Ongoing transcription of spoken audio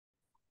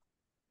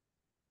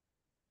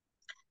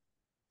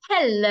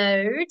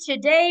Hello.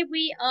 Today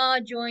we are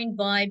joined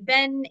by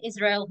Ben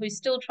Israel, who's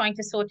still trying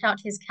to sort out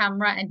his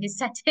camera and his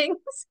settings.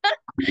 But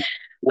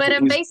What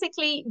is,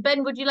 basically,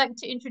 Ben, would you like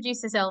to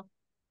introduce yourself?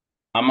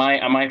 am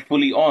I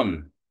fully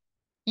on?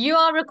 You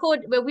are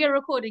well, we are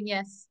recording,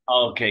 yes.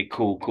 Okay,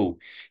 cool.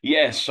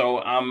 Yeah, so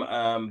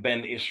I'm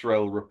Ben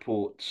Israel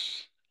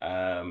Reports.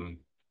 I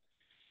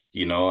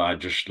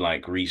just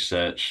like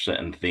research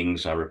certain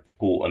things. I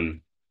report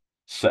on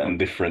certain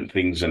different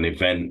things and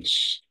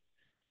events.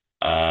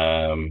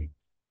 Um,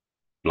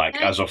 like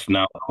Can I go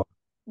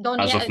on?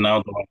 as Yeah. of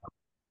now though,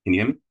 can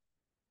you hear me?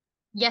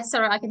 Yes,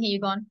 sorry, I can hear you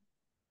go on.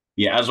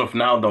 Yeah, as of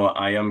now though,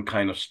 I am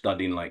kind of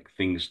studying like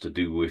things to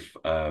do with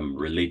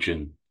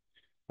religion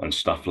and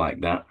stuff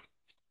like that.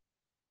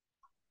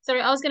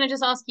 Sorry, I was going to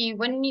just ask you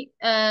when you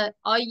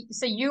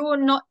so you're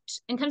not,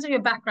 in terms of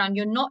your background,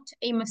 you're not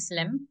a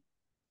Muslim.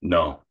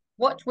 No,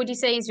 What would you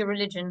say is your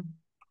religion?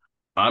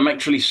 I'm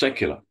actually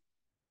secular.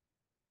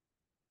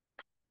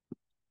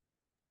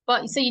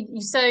 But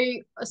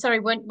sorry,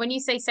 when you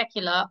say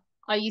secular,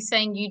 are you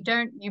saying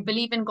you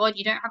believe in God,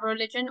 you don't have a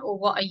religion, or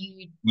what are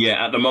you?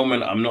 Yeah, at the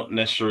moment, I'm not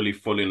necessarily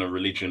following a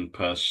religion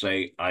per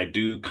se. I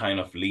do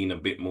kind of lean a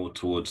bit more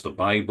towards the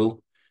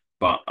Bible,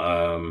 but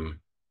I'm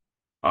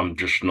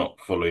just not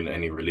following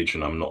any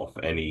religion. I'm not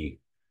of any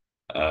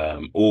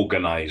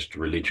organized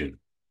religion.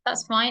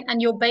 That's fine.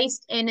 And you're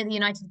based in the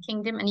United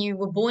Kingdom and you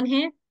were born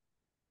here?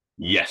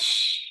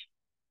 Yes.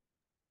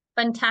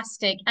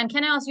 Fantastic. And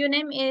can I ask, your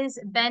name is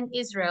Ben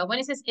Israel. When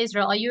it says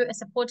Israel, are you a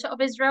supporter of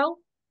Israel?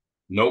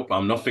 Nope,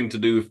 I'm nothing to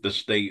do with the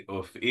state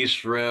of Is that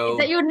Israel.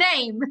 your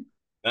name?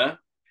 Huh?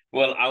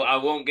 Well, I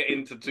won't get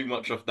into too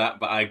much of that,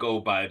 but I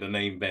go by the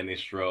name Ben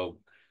Israel.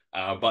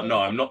 But no,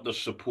 Okay. I'm not the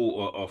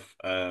supporter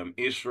of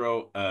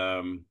Israel.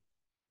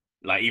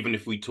 Like even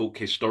if we talk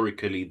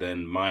historically,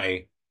 then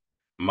my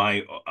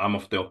I'm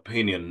of the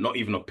opinion, not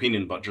even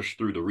opinion, but just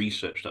through the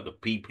research that the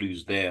people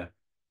who's there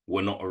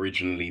were not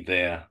originally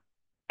there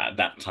at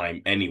that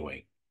time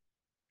anyway.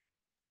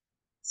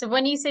 So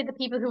when you say the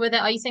people who were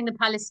there, are you saying the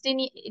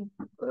Palestinian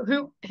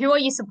who are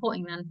you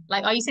supporting then?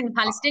 Like, are you saying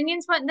the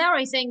Palestinians weren't there, or are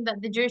you saying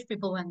that the Jewish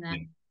people weren't there?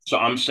 Yeah. So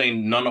I'm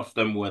saying none of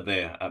them were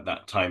there at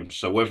that time.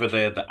 So whether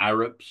they're the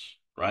Arabs,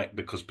 right?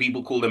 Because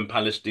people call them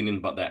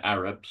Palestinian, but they're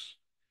Arabs,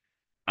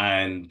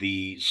 and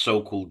the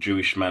so-called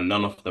Jewish man,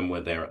 none of them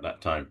were there at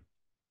that time.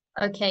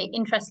 Okay,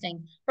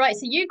 interesting. Right,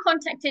 so you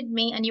contacted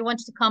me and you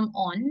wanted to come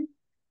on.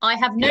 I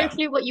have no Yeah.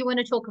 clue what you want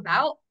to talk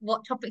about,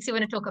 what topics you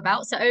want to talk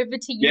about. So over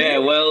to Yeah,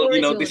 you. The well, floor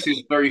is yours. this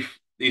is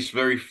it's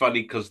very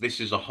funny because this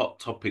is a hot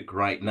topic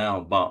right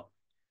now, but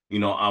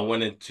I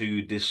wanted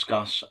to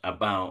discuss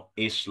about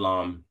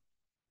Islam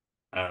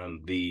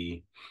and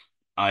the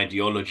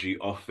ideology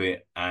of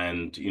it.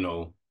 And,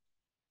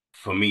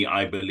 for me,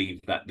 I believe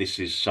that this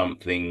is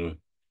something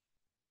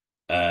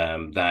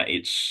that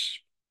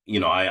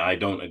I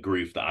don't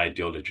agree with the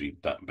ideology,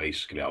 that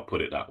basically, I'll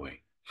put it that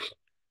way.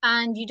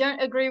 And you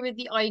don't agree with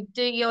the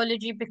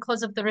ideology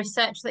because of the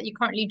research that you're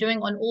currently doing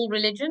on all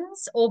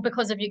religions, or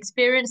because of your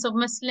experience of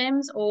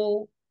Muslims,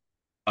 or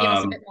give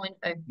us a bit Um, more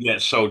info. yeah,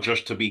 so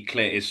just to be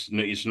clear,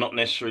 it's not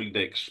necessarily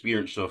the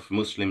experience of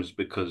Muslims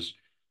because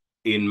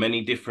in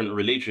many different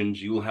religions,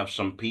 you will have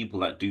some people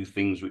that do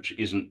things which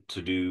isn't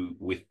to do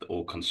with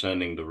or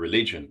concerning the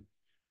religion.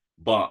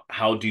 But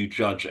how do you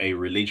judge a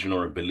religion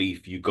or a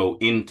belief? You go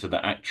into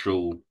the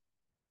actual,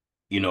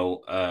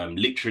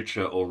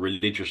 literature or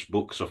religious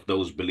books of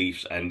those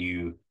beliefs and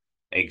you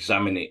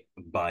examine it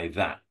by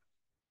that.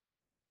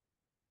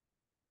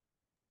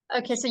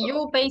 Okay, so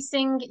you're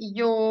basing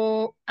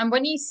and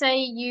when you say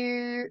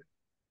you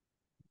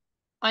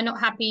are not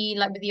happy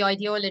like with the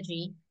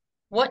ideology,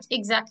 what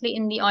exactly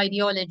in the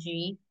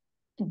ideology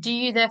do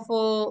you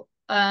therefore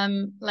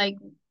like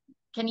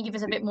can you give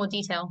us a bit more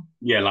detail?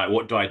 Yeah, like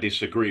what do I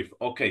disagree with?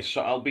 Okay,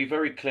 so I'll be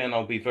very clear and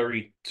I'll be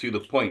very to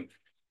the point.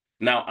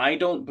 Now, I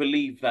don't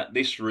believe that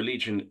this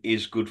religion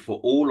is good for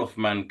all of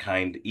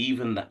mankind,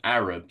 even the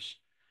Arabs,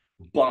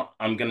 but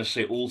I'm going to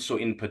say also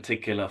in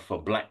particular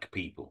for black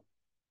people,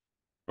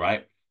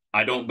 right?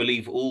 I don't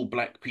believe all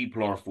black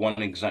people are of one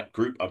exact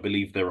group. I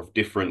believe they're of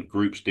different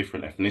groups,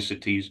 different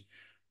ethnicities,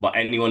 but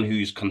anyone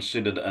who's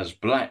considered as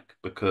black,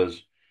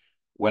 because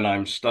when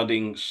I'm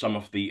studying some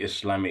of the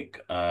Islamic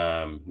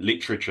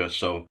literature,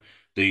 so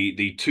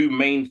the two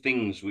main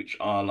things which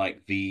are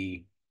like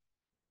the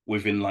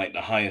within like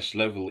the highest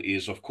level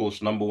is, of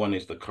course, number one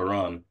is the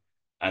Quran,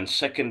 and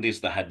second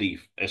is the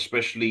Hadith,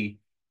 especially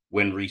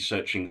when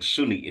researching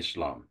Sunni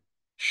Islam.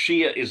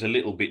 Shia is a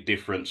little bit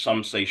different.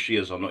 Some say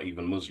Shias are not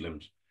even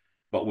Muslims,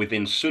 but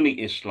within Sunni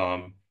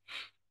Islam,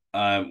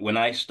 when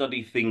I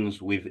study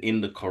things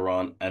within the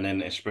Quran and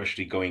then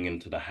especially going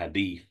into the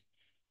Hadith,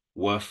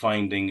 we're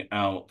finding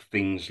out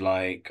things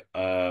like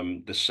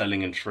the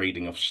selling and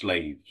trading of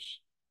slaves,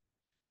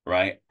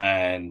 right?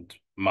 And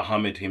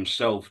Muhammad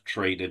himself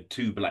traded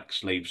two black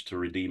slaves to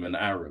redeem an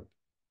Arab,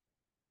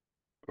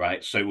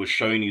 right? So it was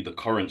showing you the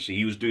currency.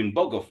 He was doing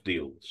bog-off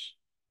deals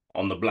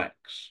on the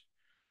blacks.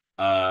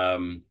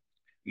 Um,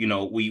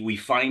 we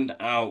find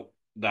out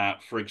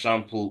that, for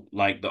example,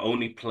 like the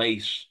only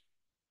place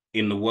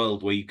in the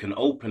world where you can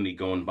openly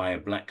go and buy a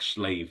black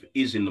slave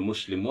is in the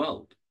Muslim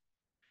world,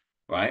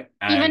 right?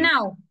 Even And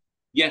now,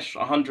 yes,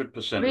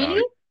 100% now.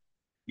 really?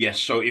 Yes,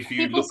 so if Are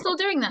you people look still up,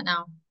 doing that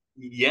now?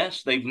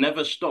 yes, they've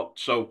never stopped.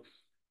 So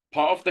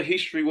part of the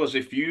history was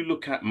if you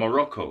look at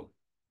Morocco,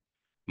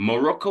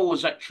 Morocco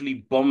was actually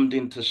bombed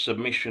into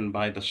submission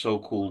by the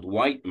so-called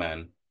white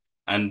man,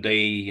 and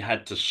they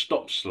had to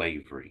stop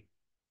slavery.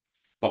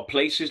 But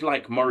places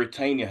like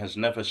Mauritania has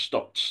never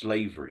stopped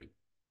slavery,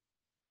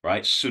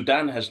 right?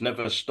 Sudan has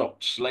never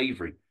stopped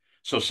slavery.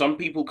 So some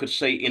people could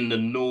say in the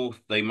north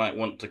they might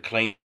want to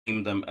claim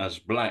them as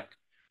black,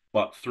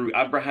 but through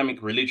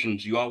Abrahamic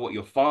religions, you are what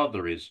your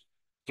father is.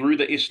 Through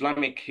the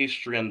Islamic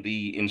history and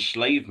the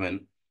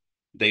enslavement,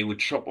 they would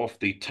chop off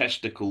the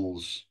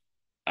testicles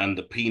and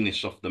the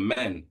penis of the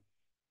men.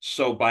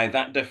 So by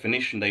that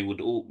definition, they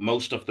would all,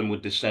 most of them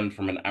would descend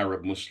from an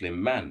Arab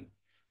Muslim man,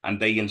 and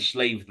they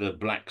enslaved the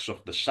blacks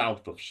of the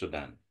south of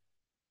Sudan.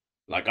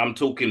 Like I'm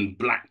talking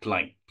black,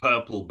 like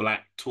purple,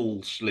 black,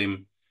 tall,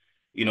 slim.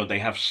 You know, they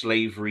have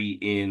slavery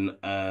in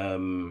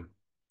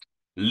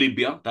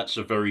Libya. That's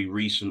a very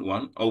recent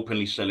one,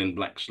 openly selling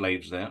black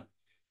slaves there.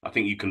 I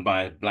think you can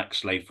buy a black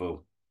slave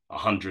for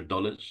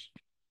 $100.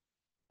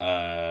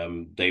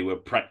 They were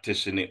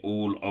practicing it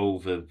all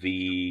over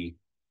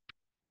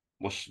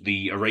what's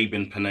the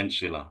Arabian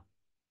Peninsula,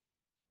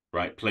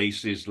 right?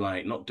 Places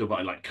like not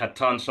Dubai, like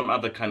Qatar, some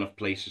other kind of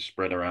places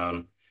spread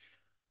around.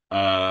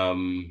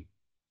 Um,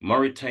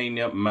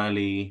 Mauritania,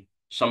 Mali,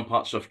 some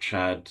parts of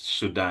Chad,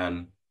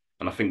 Sudan,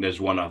 and I think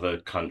there's one other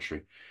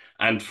country.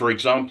 And for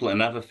example,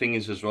 another thing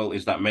is as well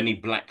is that many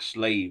black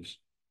slaves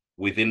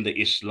within the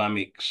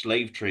Islamic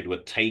slave trade were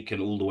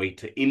taken all the way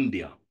to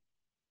India,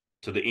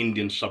 to the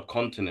Indian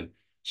subcontinent.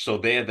 So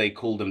there they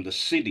call them the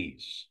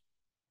cities.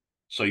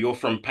 So you're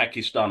from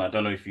Pakistan. I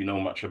don't know if you know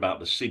much about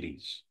the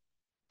cities.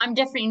 I'm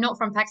definitely not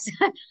from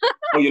Pakistan.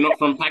 Oh, you're not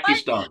from I'm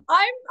Pakistan.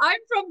 I'm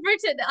from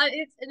Britain.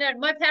 It's no,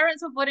 my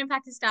parents were born in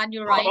Pakistan.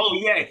 You're right. Oh,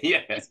 yeah,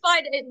 yeah. It's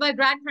fine. My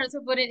grandparents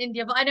were born in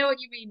India, but I know what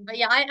you mean. But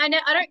yeah, I know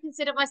I don't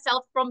consider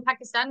myself from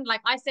Pakistan.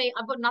 Like I say,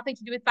 I've got nothing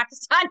to do with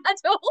Pakistan at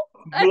all.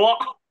 What?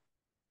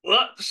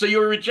 What? So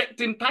you're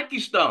rejecting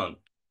Pakistan?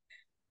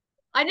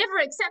 I never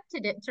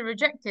accepted it to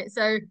reject it.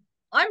 So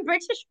I'm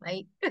British,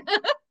 mate.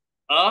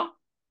 Huh?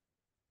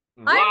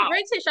 I'm Wow.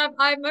 British.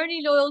 I'm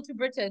only loyal to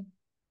Britain.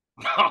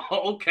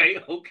 Okay,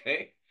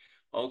 okay,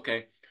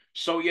 okay.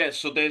 So yeah,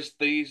 so there's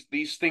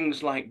these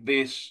things like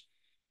this.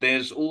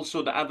 There's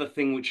also the other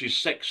thing, which is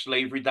sex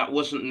slavery that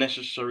wasn't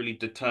necessarily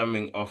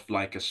determining of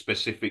like a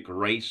specific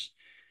race,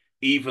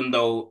 even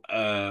though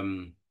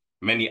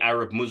many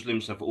Arab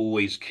Muslims have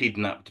always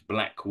kidnapped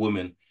black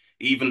women.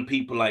 Even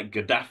people like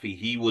Gaddafi,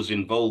 he was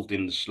involved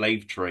in the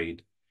slave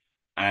trade,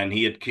 and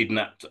he had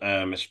kidnapped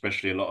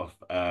especially a lot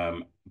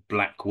of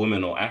black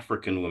women or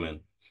African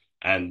women,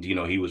 and you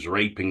know he was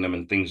raping them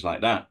and things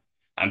like that.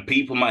 And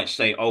people might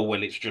say, "Oh,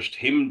 well, it's just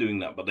him doing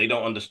that," but they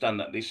don't understand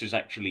that this is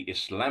actually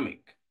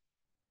Islamic,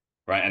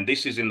 right? And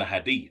this is in the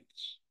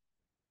Hadiths.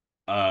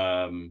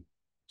 Um,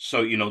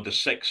 so you know the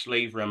sex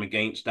slavery, I'm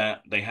against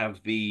that. They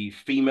have the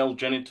female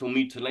genital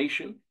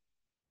mutilation.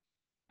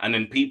 And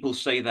then people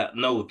say that,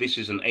 no, this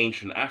is an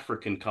ancient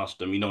African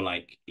custom, you know,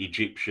 like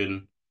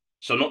Egyptian.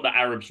 So not the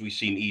Arabs we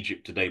see in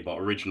Egypt today, but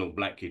original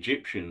black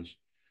Egyptians.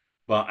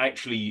 But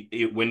actually,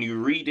 when you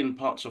read in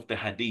parts of the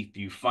Hadith,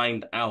 you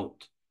find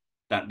out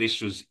that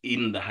this was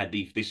in the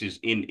Hadith. This is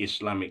in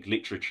Islamic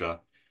literature.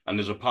 And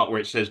there's a part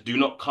where it says, do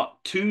not cut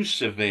too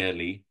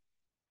severely,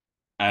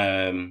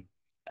 um,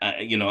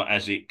 you know,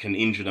 as it can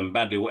injure them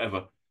badly or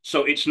whatever.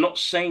 So it's not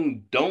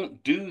saying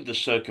don't do the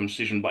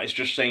circumcision, but it's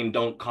just saying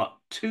don't cut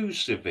too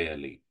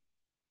severely,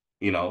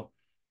 you know.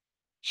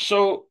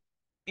 So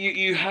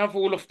you have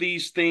all of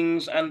these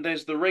things, and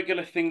there's the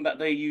regular thing that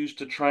they use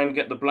to try and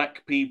get the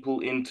black people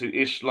into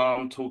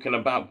Islam, talking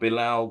about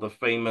Bilal, the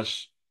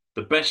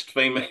best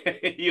famous,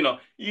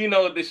 you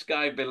know this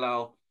guy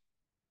Bilal.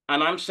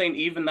 And I'm saying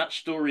even that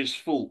story is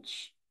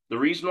false. The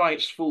reason why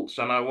it's false,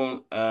 and I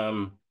won't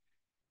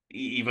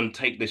even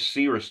take this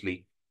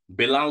seriously,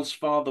 Bilal's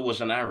father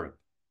was an Arab.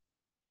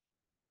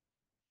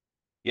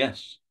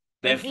 Yes.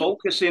 They're Was he?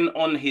 focusing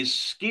on his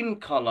skin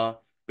color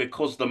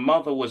because the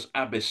mother was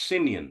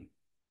Abyssinian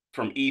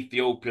from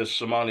Ethiopia,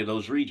 Somalia,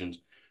 those regions.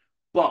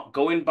 But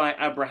going by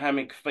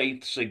Abrahamic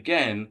faiths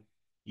again,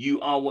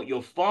 you are what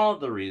your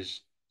father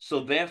is,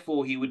 so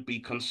therefore he would be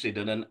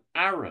considered an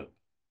Arab.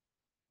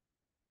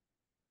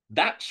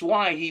 That's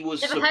why he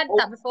was Never heard supposed.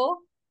 that before.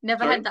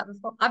 Never Sorry? heard that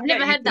before. I've Yeah,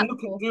 never you heard can that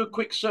look at before. do a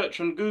quick search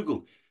on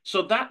Google.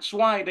 So that's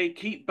why they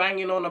keep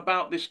banging on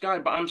about this guy.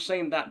 But I'm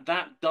saying that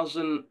that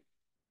doesn't,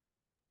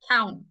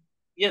 Count.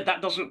 yeah,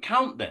 that doesn't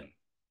count then,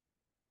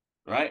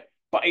 right?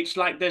 But it's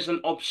like there's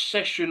an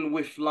obsession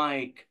with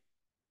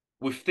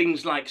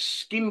things like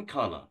skin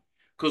color.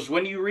 Because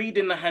when you read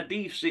in the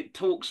hadiths, it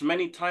talks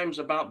many times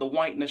about the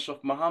whiteness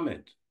of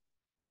Muhammad,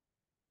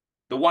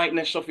 the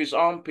whiteness of his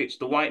armpits,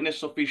 the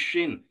whiteness of his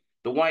shin,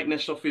 the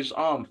whiteness of his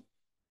arm.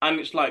 And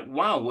it's like,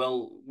 wow,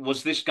 well,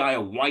 was this guy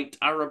a white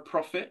Arab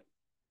prophet?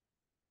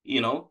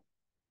 You know?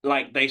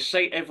 like they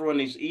say everyone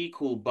is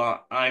equal,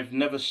 but I've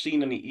never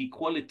seen any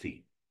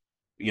equality,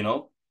 you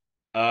know?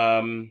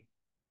 Um,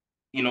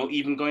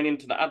 even going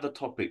into the other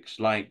topics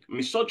like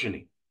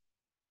misogyny.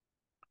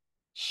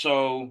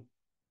 So,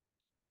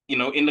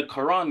 in the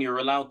Quran, you're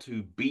allowed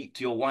to beat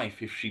your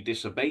wife if she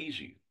disobeys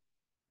you.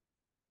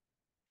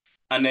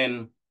 And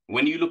then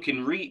when you look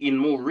in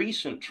more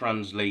recent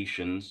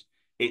translations,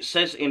 it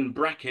says in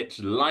brackets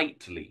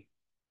lightly,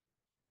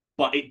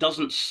 but it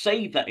doesn't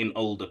say that in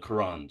older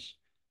Qurans.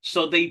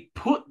 So they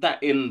put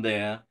that in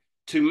there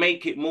to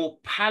make it more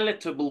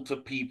palatable to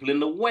people in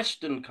the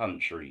Western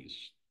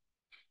countries,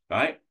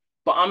 right?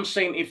 But I'm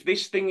saying if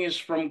this thing is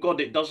from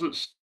God, it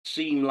doesn't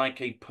seem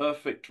like a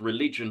perfect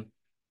religion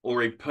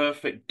or a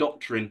perfect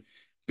doctrine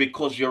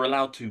because you're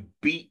allowed to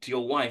beat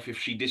your wife if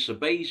she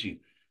disobeys you.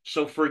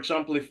 So, for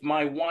example, if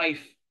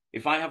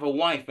I have a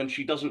wife and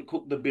she doesn't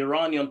cook the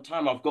biryani on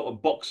time, I've got to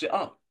box it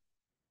up,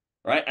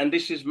 right? And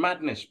this is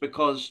madness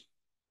because,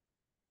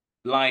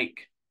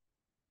 like,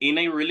 in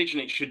a religion,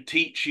 it should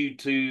teach you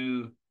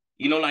to,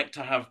 like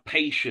to have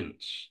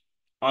patience,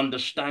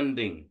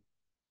 understanding.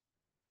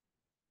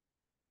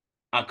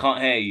 I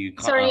can't hear you.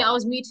 Sorry, I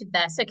was muted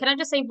there. So can I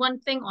just say one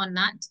thing on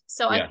that?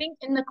 So I Yeah. think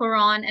in the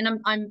Quran,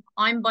 and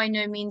I'm by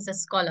no means a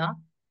scholar,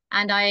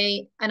 and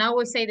I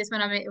always say this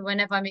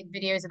whenever I make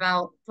videos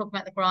about talking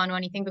about the Quran or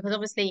anything, because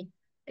obviously,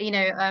 you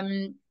know,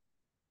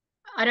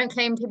 I don't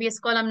claim to be a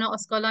scholar. I'm not a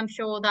scholar. I'm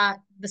sure that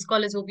the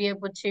scholars will be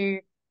able to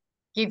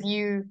give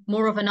you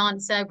more of an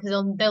answer because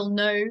they'll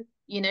know,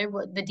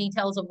 what the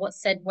details of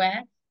what's said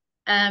where.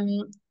 Um,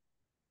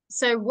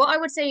 so what I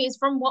would say is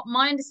from what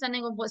my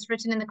understanding of what's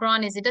written in the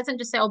Quran is it doesn't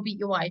just say I'll beat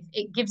your wife.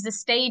 It gives the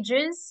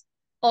stages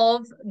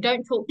of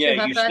don't talk Yeah, to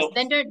her you first, stop.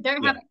 then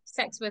don't have Yeah.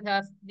 sex with her,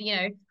 as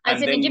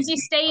And in it then you gives you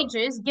beat her.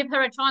 stages, give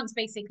her a chance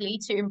basically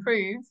to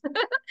improve,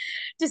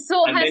 to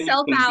sort And then you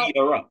herself can out. beat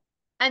her up.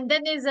 And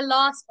then there's a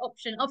last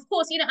option. Of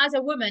course, as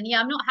a woman, yeah,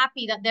 I'm not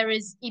happy that there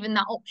is even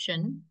that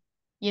option,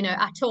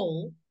 at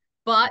all.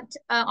 But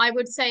I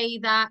would say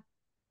that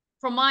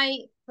from my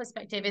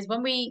perspective is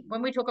when we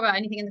talk about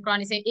anything in the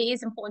Quran, it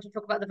is important to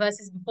talk about the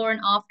verses before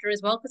and after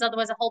as well, because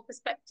otherwise the whole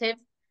perspective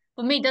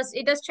for me does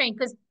change.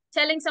 Because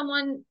telling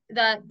someone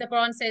that the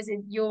Quran says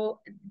you're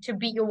to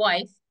beat your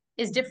wife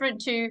is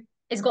different to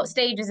it's got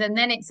stages and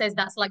then it says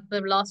that's like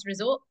the last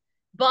resort.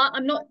 But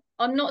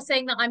I'm not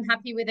saying that I'm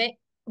happy with it,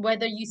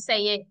 whether you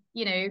say it,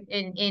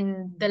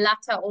 in the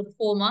latter or the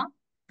former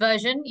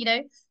version.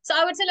 So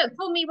I would say, look,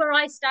 for me, where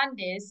I stand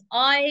is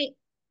I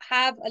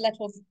have a lot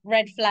of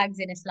red flags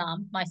in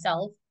Islam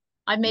myself.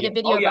 I've made Yeah. a Oh,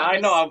 video yeah, about I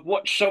know. this. I've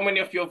watched so many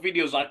of your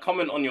videos. I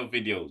comment on your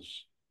videos.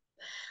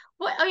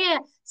 Well, oh yeah.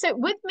 So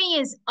with me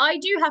is I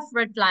do have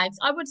red flags.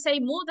 I would say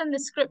more than the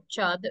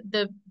scripture,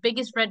 the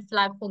biggest red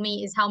flag for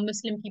me is how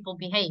Muslim people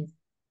behave,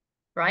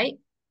 right?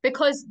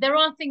 Because there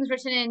are things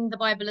written in the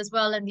Bible as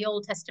well and the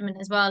Old Testament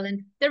as well.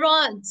 And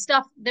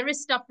there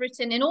is stuff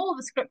written in all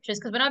the scriptures.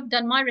 Because when I've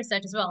done my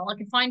research as well, I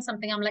can find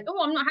something I'm like,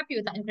 oh, I'm not happy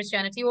with that in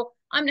Christianity, or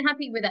I'm not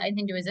happy with that in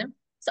Hinduism.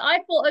 So I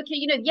thought,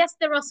 okay, yes,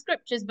 there are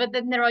scriptures, but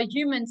then there are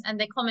humans and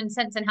their common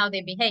sense and how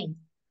they behave.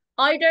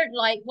 What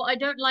I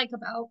don't like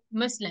about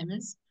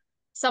Muslims,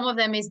 some of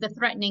them is the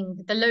threatening,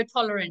 the low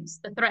tolerance,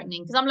 the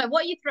threatening. Because I'm like,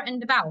 what are you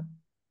threatened about?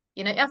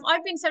 If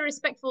I've been so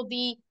respectful,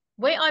 the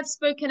way I've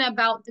spoken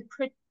about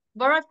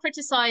where I've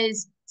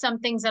criticized some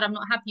things that I'm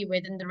not happy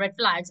with and the red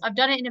flags, I've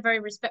done it in a very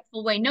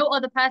respectful way. No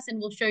other person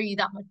will show you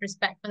that much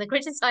respect when they're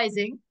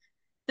criticizing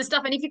the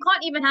stuff. And if you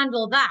can't even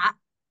handle that,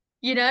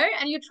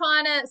 and you're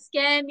trying to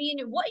scare me,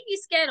 and what are you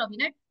scared of?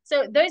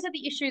 So those are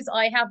the issues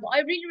I have. But I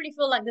really, really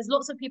feel like there's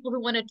lots of people who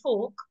want to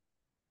talk,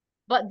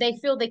 but they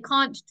feel they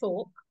can't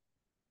talk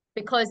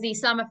because the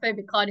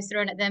Islamophobic card is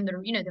thrown at them, the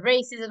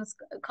racism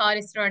card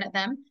is thrown at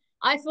them.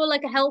 I feel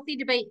like a healthy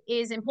debate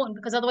is important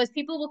because otherwise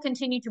people will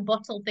continue to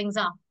bottle things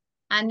up.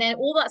 And then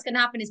all that's going to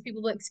happen is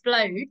people will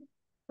explode,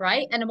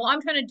 right? And what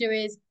I'm trying to do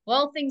is,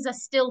 while things are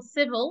still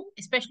civil,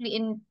 especially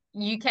in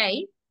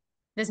UK,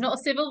 there's not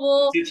a civil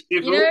war, Is it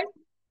you know, civil?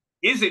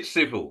 Is it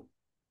civil?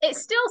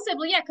 it's still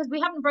civil, yeah, because we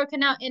haven't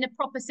broken out in a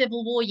proper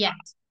civil war yet.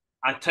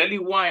 I tell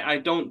you why I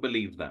don't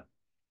believe that.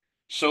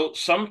 So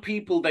some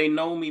people, they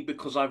know me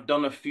because I've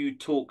done a few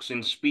talks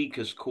in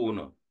Speaker's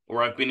Corner,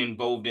 or I've been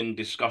involved in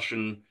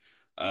discussion,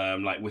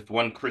 like with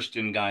one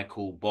Christian guy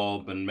called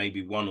Bob and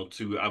maybe one or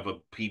two other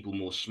people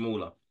more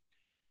smaller.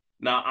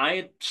 Now, I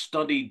had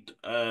studied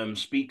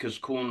Speaker's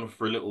Corner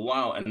for a little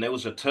while, and there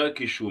was a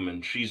Turkish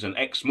woman. She's an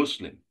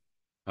ex-Muslim.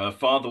 Her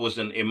father was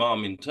an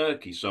imam in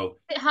Turkey, so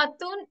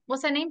Hatun,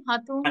 what's her name?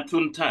 Hatun.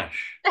 Atun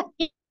Tash.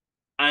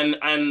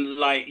 And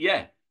like,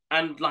 yeah,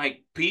 and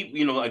like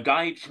people, a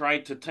guy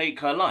tried to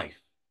take her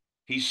life.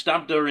 He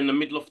stabbed her in the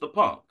middle of the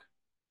park.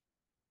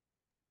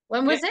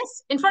 When Yeah. was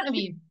this? In front of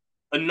you?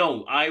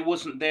 No, I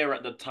wasn't there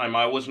at the time.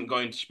 I wasn't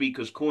going to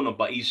Speaker's Corner,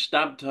 but he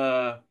stabbed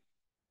her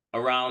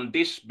around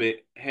this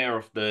bit here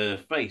of the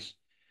face.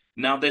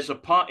 Now, there's a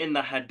part in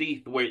the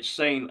Hadith where it's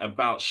saying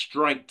about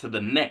strike to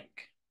the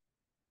neck.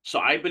 So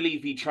I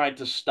believe he tried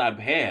to stab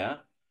here,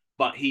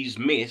 but he's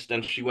missed,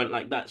 and she went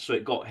like that, so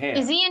it got Is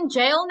hair. he in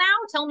jail now?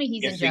 Tell me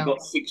he's in Yes, he jail.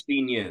 got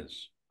 16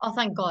 years. Oh,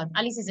 thank God.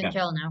 At least he's in Yeah.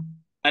 jail now.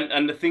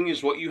 And the thing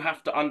is, what you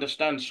have to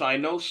understand, so I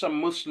know some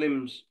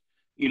Muslims,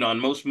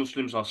 and most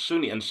Muslims are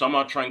Sunni, and some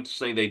are trying to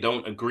say they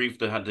don't agree with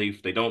the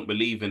Hadith, they don't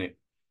believe in it.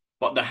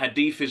 But the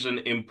Hadith is an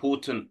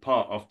important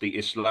part of the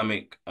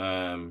Islamic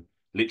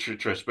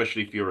literature,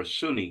 especially if you're a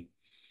Sunni.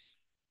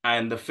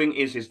 And the thing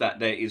is that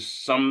there is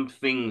some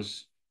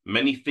things,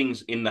 many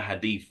things in the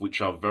Hadith which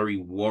are very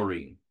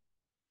worrying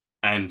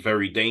and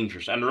very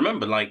dangerous. And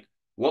remember, like,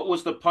 what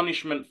was the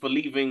punishment for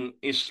leaving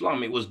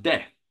Islam? It was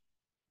death.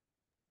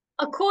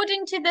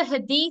 According to the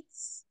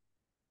hadiths,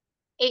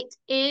 it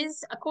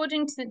is,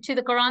 according to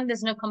the Quran,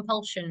 there's no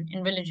compulsion in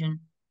religion.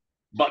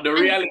 But the And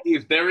reality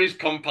is there is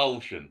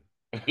compulsion.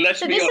 Let's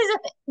so be this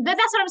honest. is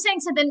that's what I'm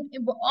saying. So then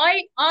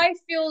I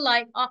feel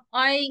like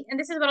and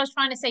this is what I was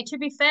trying to say. To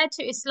be fair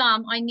to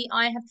Islam,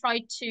 I have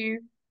tried to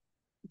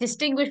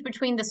distinguish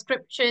between the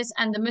scriptures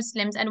and the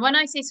Muslims. And when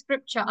I say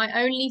scripture,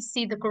 I only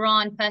see the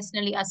Quran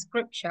personally as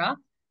scripture.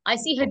 I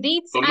see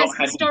hadiths So as not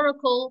Hadith.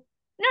 historical.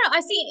 No,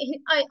 I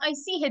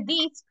see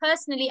hadiths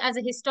personally as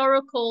a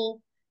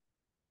historical,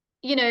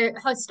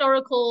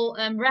 historical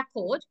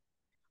record.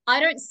 I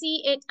don't see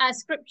it as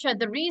scripture.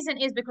 The reason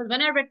is because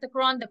when I read the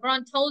Quran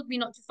told me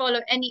not to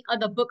follow any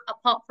other book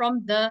apart from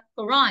the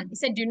Quran. It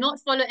said, do not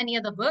follow any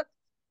other book.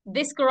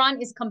 This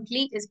Quran is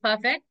complete, is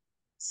perfect.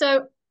 So,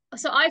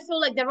 so I feel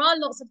like there are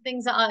lots of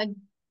things that are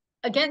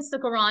against the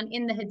Quran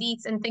in the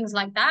hadiths and things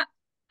like that.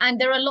 And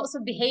there are lots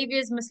of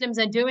behaviors Muslims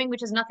are doing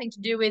which has nothing to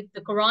do with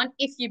the Quran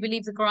if you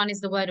believe the Quran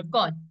is the word of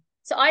God.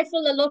 So I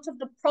feel a lot of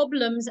the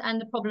problems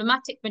and the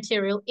problematic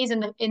material is in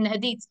the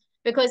hadiths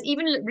because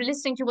even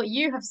listening to what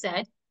you have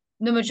said,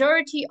 the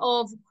majority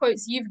of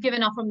quotes you've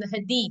given are from the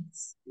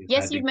hadiths. It's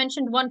Yes, you've Hadith.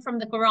 mentioned one from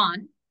the Quran,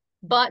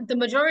 but the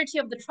majority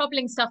of the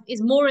troubling stuff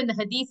is more in the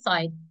hadith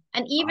side.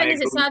 And I even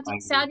is it agree. I agree.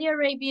 Saudi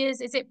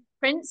Arabia's, is it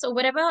prince or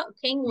whatever,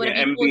 king, Yeah,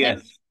 whatever you call them?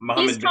 MBS, He's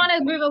Mohammed bin trying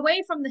to move Salman.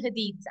 away from the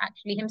hadiths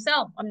actually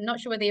himself. I'm not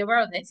sure whether you're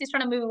aware of this. He's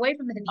trying to move away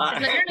from the hadiths.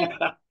 It's like, no,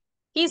 no. I,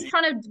 He's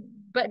trying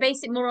to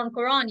base it more on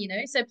Quran.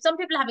 So some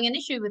people are having an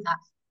issue with that.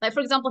 Like, for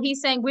example, he's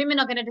saying women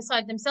are going to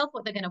decide themselves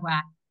what they're going to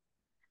wear.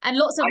 And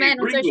lots of I men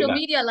on agree with social that.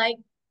 media like,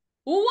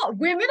 oh, what?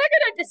 Women are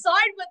going to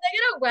decide what they're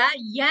going to wear?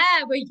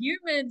 Yeah, we're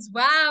humans.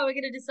 Wow, we're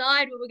going to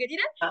decide what we're going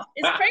to,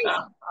 it's crazy.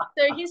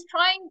 So he's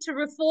trying to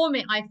reform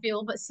it, I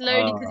feel, but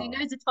slowly because he Oh.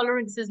 knows the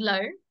tolerance is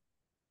low.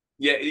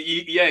 Yeah,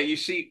 yeah, you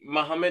see,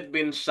 Mohammed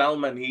bin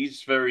Salman,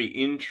 he's very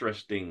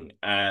interesting.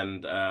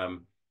 And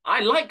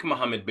I like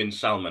Mohammed bin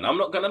Salman. I'm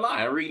not gonna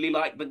lie, I really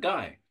like the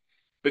guy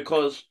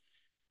because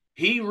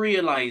he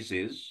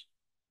realizes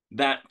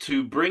that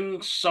to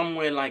bring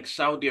somewhere like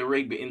Saudi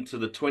Arabia into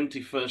the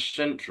 21st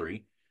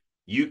century,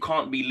 you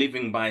can't be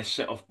living by a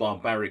set of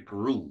barbaric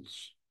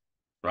rules,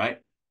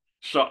 right?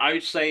 So I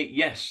would say,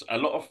 yes, a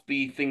lot of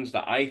the things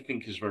that I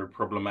think is very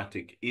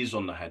problematic is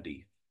on the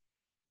Hadith.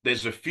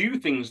 There's a few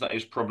things that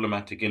is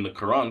problematic in the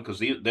Quran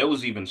because there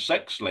was even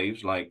sex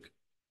slaves, like,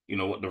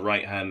 what the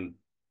right hand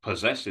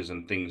possesses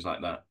and things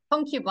like that.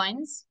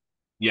 Concubines.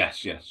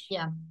 Yes, yes.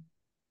 Yeah.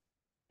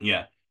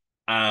 Yeah.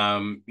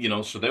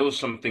 So there was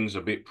some things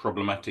a bit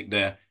problematic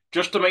there.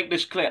 Just to make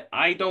this clear,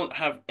 I don't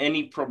have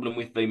any problem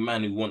with a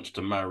man who wants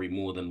to marry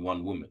more than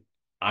one woman.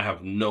 I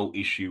have no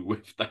issue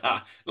with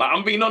that. Like,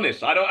 I'm being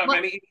honest, I don't have What?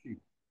 any issue.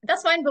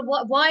 That's fine, but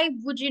why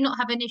would you not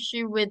have an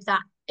issue with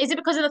that? Is it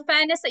because of the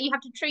fairness that you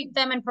have to treat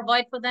them and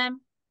provide for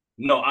them?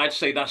 No, I'd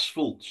say that's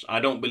false. I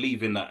don't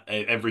believe in that.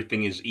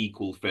 Everything is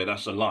equal fair.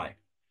 That's a lie.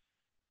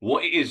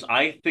 What it is,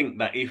 I think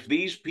that if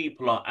these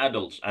people are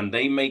adults and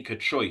they make a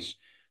choice,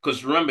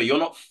 because remember, you're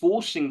not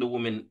forcing the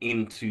woman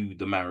into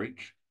the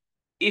marriage.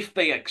 If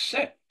they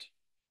accept,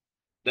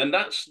 then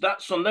that's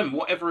on them.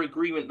 Whatever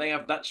agreement they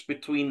have, that's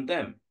between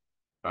them,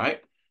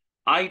 right?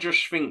 I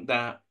just think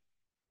that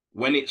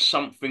when it's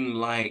something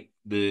like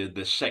the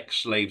sex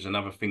slaves and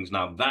other things,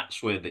 now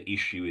that's where the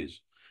issue is.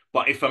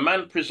 But if a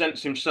man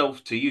presents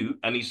himself to you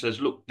and he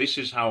says, "Look, this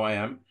is how I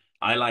am.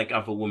 I like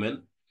other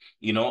women.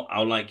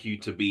 I'd like you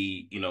to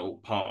be,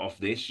 part of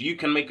this." You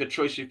can make a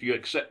choice if you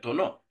accept or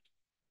not.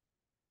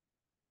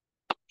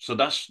 So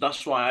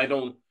that's why I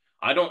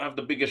don't have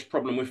the biggest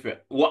problem with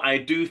it. What I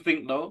do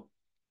think though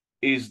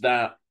is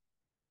that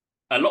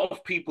a lot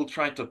of people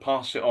try to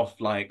pass it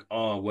off like,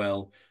 oh,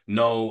 well,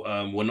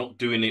 no, we're not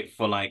doing it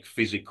for like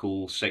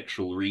physical,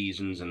 sexual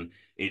reasons, and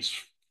it's,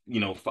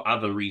 for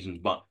other reasons,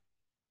 but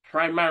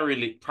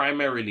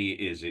primarily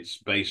it's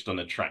based on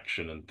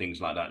attraction and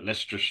things like that.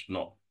 Let's just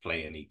not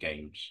play any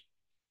games.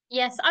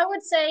 Yes, I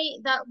would say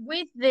that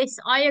with this,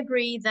 I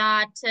agree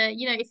that,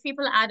 if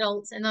people are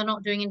adults and they're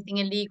not doing anything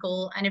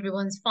illegal and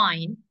everyone's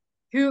fine,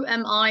 who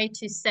am I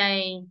to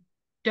say,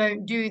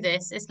 don't do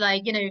this? It's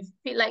like,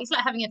 it's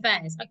like having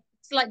affairs, like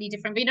slightly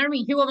different, but you know what I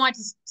mean? Who am I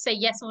to say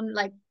yes on,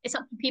 like, it's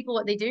up to people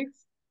what they do.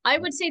 I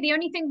would say the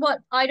only thing what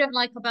I don't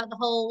like about the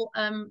whole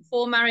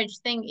for marriage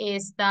thing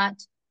is that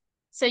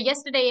so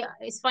yesterday,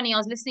 it's funny. I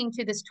was listening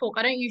to this talk.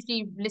 I don't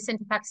usually listen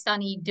to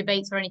Pakistani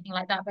debates or anything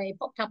like that, but it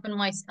popped up in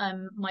my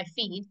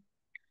feed,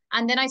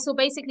 And then I saw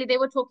basically they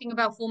were talking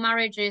about full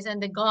marriages,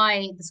 and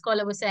the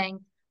scholar was saying,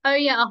 oh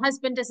yeah, a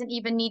husband doesn't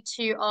even need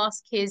to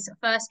ask his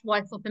first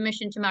wife for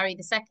permission to marry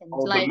the second.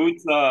 Oh, the Like,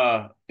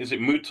 muta, is it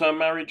muta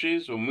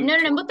marriages or no, no,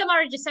 muta? no, mutta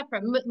marriage is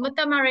separate.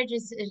 Mutta marriage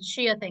is a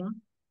Shia thing.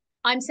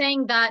 I'm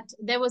saying that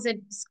there was a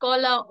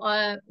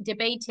scholar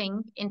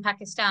debating in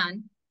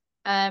Pakistan,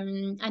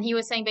 and he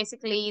was saying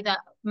basically that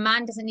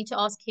man doesn't need to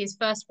ask his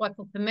first wife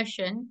for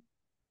permission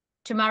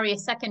to marry a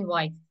second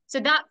wife. So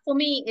that for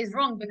me is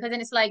wrong because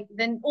then it's like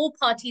then all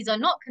parties are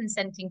not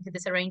consenting to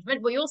this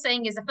arrangement. What you're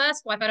saying is the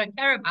first wife I don't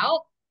care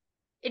about.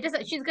 It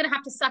doesn't. She's gonna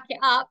have to suck it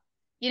up,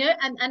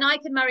 and I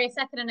can marry a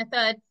second and a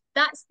third.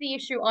 That's the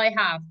issue I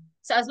have.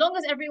 So as long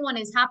as everyone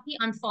is happy,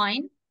 I'm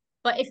fine.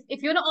 But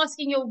if you're not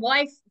asking your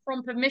wife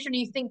from permission,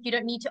 you think you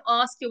don't need to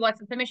ask your wife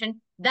for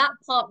permission, that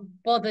part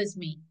bothers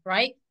me,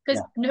 right? Because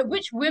Yeah. no,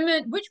 which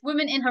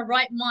woman in her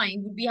right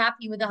mind would be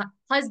happy with a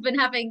husband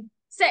having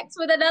sex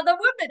with another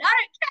woman? I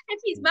don't care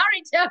if he's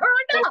married to her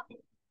or not.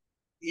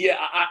 Yeah,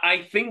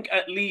 I think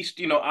at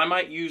least, I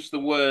might use the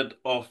word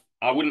of,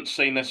 I wouldn't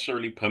say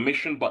necessarily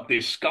permission, but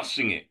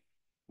discussing it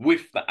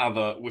with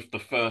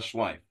the first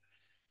wife.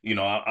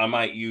 I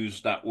might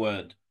use that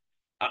word.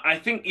 I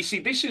think, you see,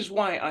 this is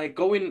why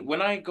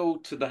when I go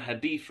to the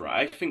Hadith,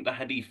 right? I think the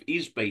Hadith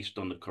is based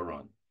on the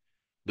Quran.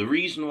 The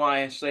reason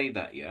why I say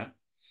that, yeah,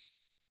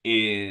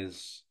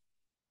 is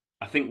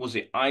I think was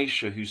it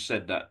Aisha who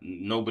said that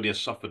nobody has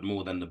suffered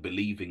more than the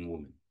believing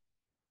woman,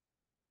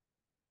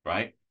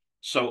 right?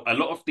 So a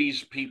lot of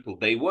these people,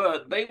 they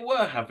were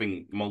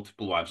having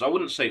multiple wives. I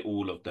wouldn't say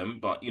all of them,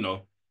 but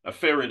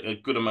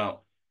a good amount.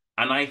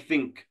 And I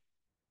think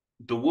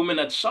the woman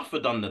had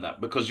suffered under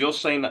that because you're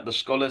saying that the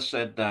scholar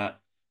said that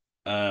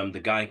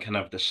the guy can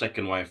have the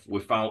second wife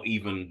without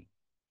even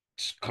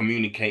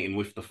communicating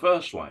with the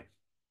first wife.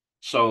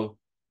 So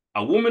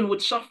a woman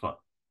would suffer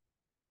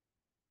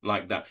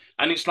like that.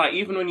 And it's like,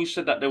 even when you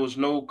said that there was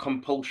no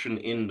compulsion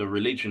in the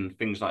religion,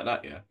 things like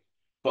that, yeah.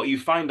 But you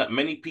find that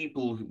many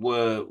people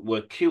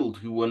were killed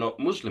who were not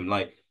Muslim.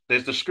 Like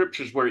there's the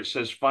scriptures where it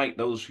says, fight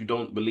those who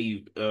don't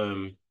believe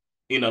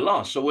in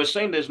Allah. So we're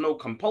saying there's no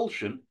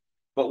compulsion,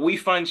 but we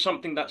find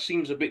something that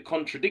seems a bit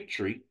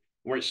contradictory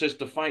where it says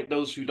to fight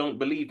those who don't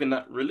believe in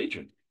that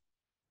religion.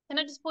 Can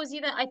I just pause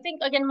you there? I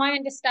think again, my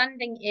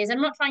understanding is,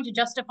 I'm not trying to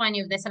justify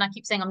any of this, and I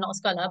keep saying I'm not a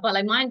scholar, but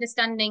like my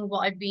understanding, what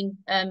I've been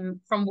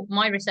from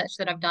my research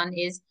that I've done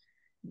is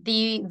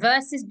the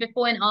verses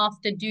before and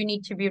after do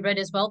need to be read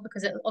as well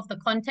because of the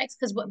context.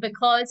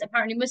 Because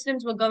apparently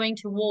Muslims were going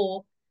to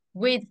war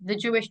with the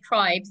Jewish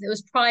tribes. It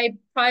was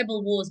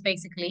tribal wars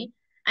basically,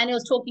 and it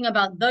was talking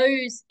about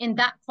those in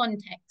that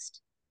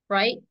context,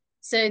 right?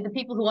 So the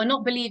people who are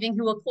not believing,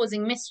 who are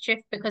causing mischief,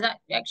 because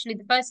actually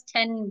the first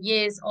 10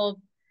 years of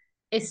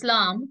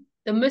Islam,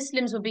 the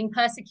Muslims were being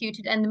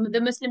persecuted and the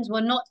Muslims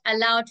were not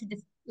allowed to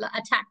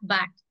attack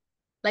back.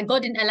 Like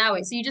God didn't allow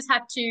it. So you just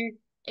had to,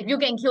 if you're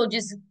getting killed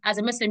just as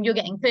a Muslim, you're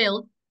getting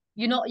killed.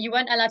 You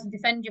weren't allowed to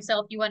defend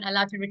yourself. You weren't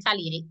allowed to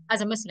retaliate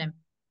as a Muslim.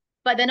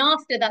 But then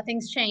after that,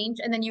 things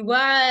changed, and then you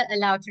were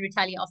allowed to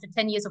retaliate after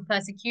 10 years of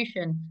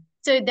persecution.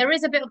 So there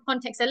is a bit of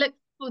context. So look,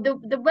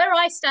 where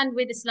I stand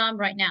with Islam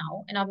right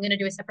now, and I'm going to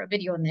do a separate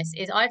video on this,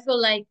 is I feel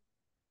like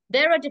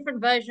there are different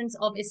versions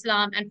of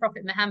Islam and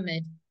Prophet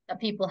Muhammad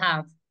that people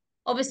have.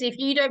 Obviously, if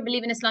you don't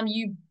believe in Islam,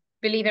 you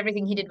believe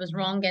everything he did was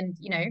wrong, and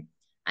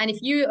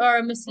if you are a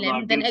Well, Muslim,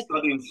 I've then been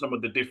studying some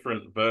of the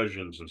different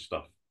versions and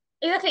stuff.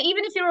 exactly,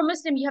 even if you're a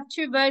Muslim, you have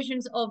two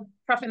versions of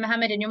Prophet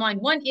Muhammad in your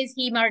mind. One is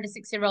he married a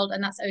 6-year-old,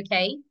 and that's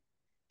okay.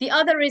 The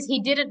other is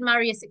he didn't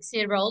marry a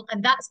 6-year-old,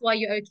 and that's why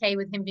you're okay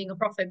with him being a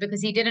prophet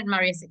because he didn't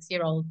marry a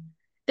 6-year-old.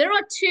 There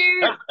are two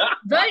no,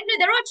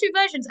 there are two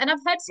versions, and I've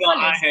heard No, I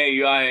scholars hear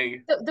you. I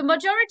the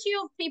majority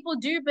of people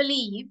do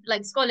believe,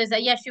 like scholars,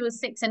 that yes, she was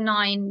 6 and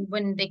 9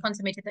 when they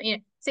consummated,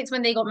 6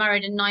 when they got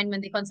married and 9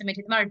 when they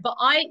consummated the marriage. But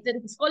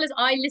the scholars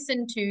I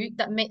listen to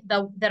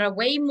that are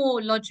way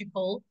more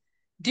logical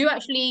do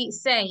actually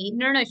say,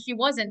 no, no, she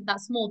wasn't that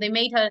small. They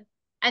made her,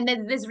 and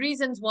then there's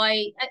reasons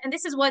why, and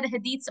this is why the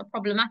hadiths are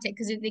problematic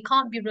because they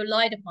can't be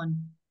relied upon.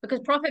 Because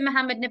Prophet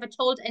Muhammad never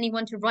told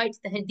anyone to write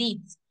the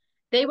hadiths.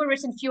 They were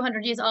written a few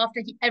hundred years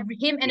after him and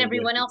yeah, yeah,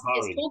 everyone else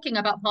is Bukhari. talking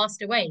about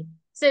passed away.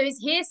 So it's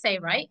hearsay,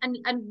 right? And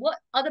what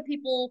other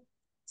people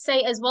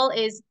say as well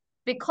is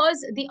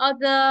because the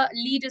other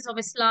leaders of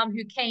Islam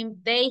who came,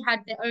 they had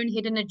their own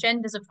hidden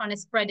agendas of trying to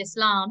spread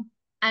Islam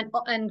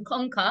and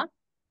conquer.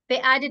 They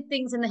added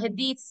things in the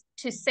hadiths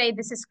to say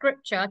this is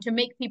scripture to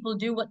make people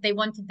do what they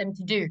wanted them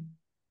to do.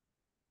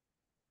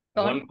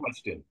 Go on. One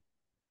question.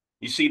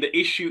 You see, the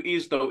issue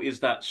is though, is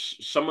that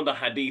some of the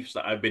hadiths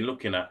that I've been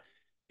looking at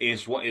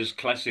is what is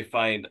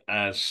classified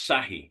as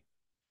Sahih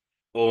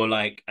or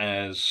like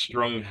as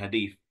strong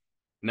hadith.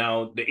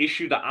 Now, the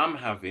issue that I'm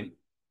having,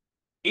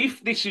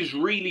 if this is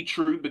really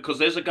true, because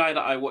there's a guy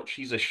that I watch,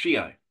 he's a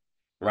Shia,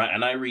 right?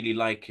 And I really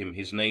like him.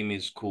 His name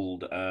is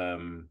called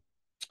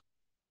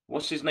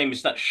what's his name?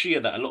 It's that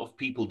Shia that a lot of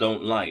people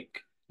don't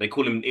like. They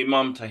call him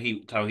Imam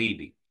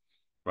Tawhidi,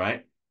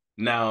 right?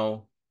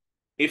 Now,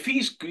 if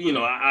he's,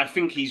 I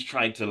think he's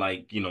tried to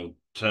like,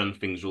 turn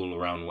things all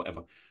around,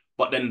 whatever.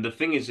 But then the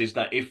thing is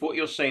that if what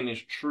you're saying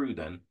is true,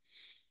 then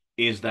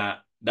is that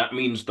that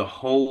means the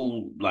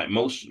whole, like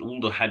most, all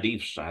the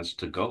hadiths has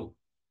to go.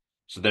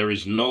 So there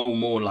is no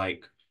more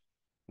like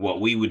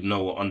what we would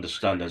know or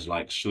understand as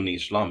like Sunni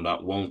Islam.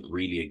 That won't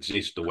really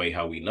exist the way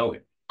how we know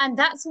it. And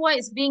that's why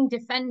it's being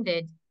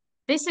defended.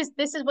 This is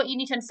what you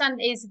need to understand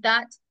is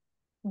that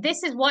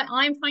this is why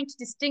I'm trying to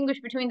distinguish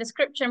between the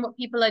scripture and what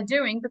people are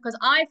doing, because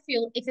I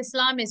feel if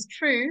Islam is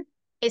true,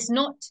 it's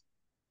not,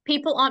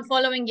 people aren't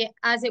following it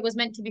as it was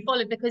meant to be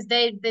followed, because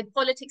the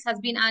politics has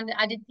been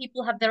added.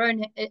 People have their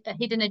own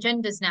hidden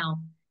agendas now.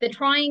 They're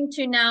trying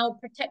to now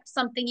protect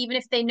something even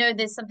if they know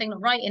there's something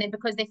not right in it,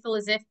 because they feel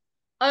as if,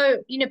 oh,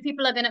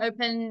 people are going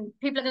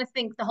to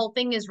think the whole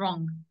thing is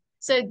wrong.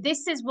 So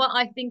this is what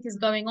I think is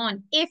going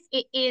on if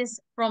it is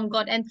from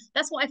God. And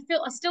that's what I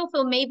feel. I still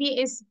feel maybe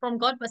it is from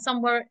God, but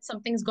somewhere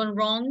something's gone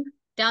wrong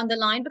down the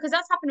line, because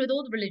that's happened with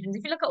all the religions.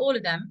 If you look at all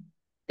of them,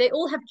 they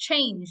all have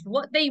changed.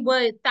 What they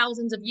were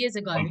thousands of years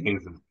ago Some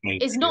things have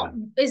is changed, not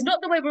yeah. is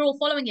not the way we're all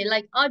following it.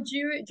 Like, are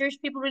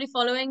Jewish people really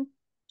following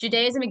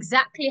Judaism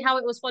exactly how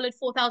it was followed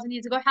 4,000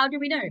 years ago? How do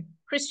we know?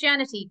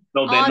 Christianity,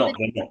 No, they're are not.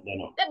 the They're not. They're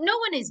not. that no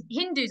one is.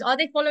 Hindus, are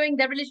they following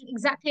their religion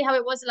exactly how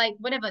it was like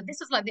whenever? This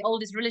was like the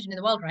oldest religion in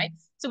the world, right?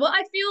 So what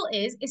I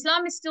feel is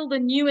Islam is still the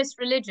newest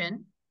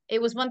religion.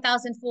 It was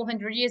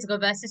 1,400 years ago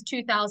versus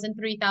 2,000,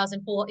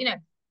 3,000, 4,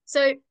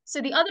 So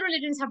the other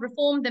religions have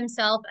reformed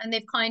themselves and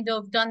they've kind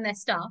of done their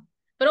stuff.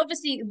 But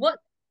obviously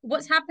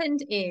what's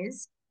happened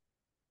is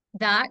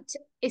that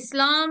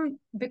Islam,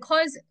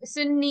 because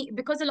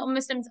a lot of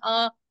Muslims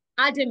are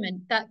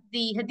adamant that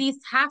the hadith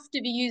have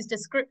to be used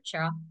as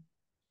scripture,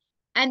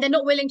 and they're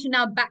not willing to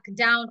now back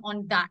down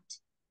on that,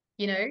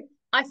 you know,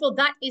 I feel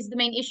that is the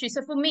main issue.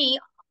 So for me,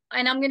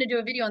 and I'm going to do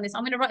a video on this,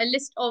 I'm going to write a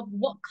list of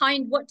what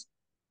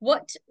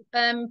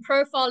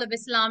profile of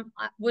Islam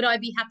would I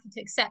be happy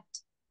to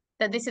accept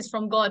that this is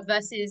from God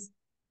versus,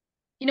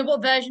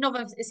 what version of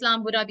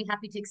Islam would I be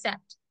happy to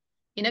accept?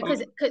 Because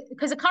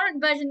the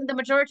current version that the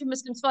majority of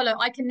Muslims follow,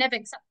 I can never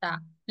accept that.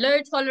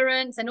 Low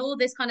tolerance and all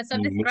this kind of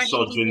stuff, disgrunting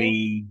people.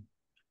 Misogyny.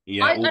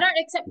 Yeah. I don't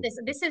accept this.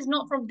 This is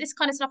not from, this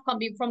kind of stuff can't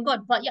be from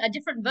God. But yeah, a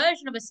different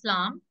version of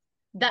Islam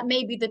that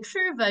may be the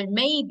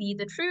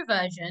true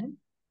version,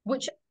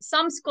 which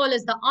some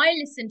scholars that I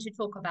listen to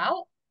talk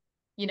about,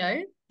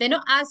 they're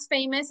not as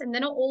famous and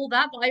they're not all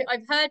that. But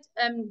I've heard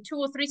two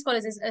or three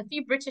scholars. There's a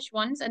few British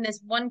ones and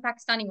there's one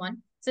Pakistani one.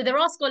 So there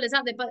are scholars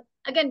out there. But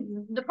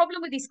again, the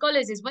problem with these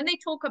scholars is when they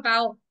talk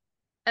about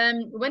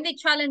when they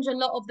challenge a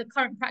lot of the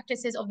current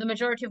practices of the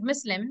majority of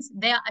Muslims,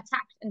 they are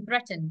attacked and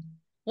threatened.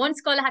 One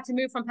scholar had to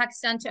move from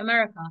Pakistan to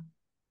America.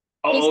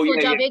 He's Oh, called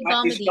yeah, yeah. Javed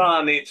Ghamidi.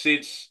 Pakistan,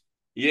 it's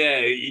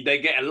yeah, they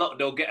get a lot,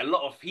 they'll get a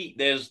lot of heat.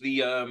 There's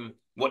the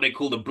what they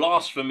call the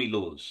blasphemy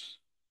laws.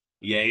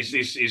 Yeah,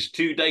 it's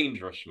too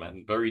dangerous,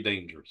 man. Very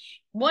dangerous.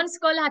 One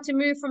scholar had to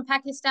move from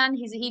Pakistan.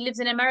 He lives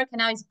in America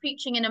now. He's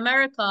preaching in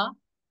America,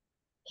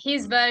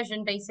 his Mm.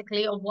 version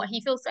basically of what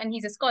he feels, and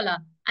he's a scholar.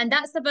 And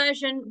that's the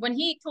version. When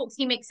he talks,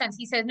 he makes sense.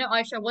 He says, "No,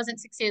 Aisha wasn't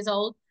 6 years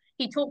old."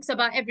 He talks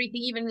about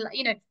everything, even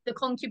the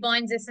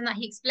concubines, this and that.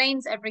 He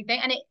explains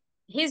everything, and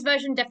his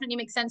version definitely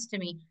makes sense to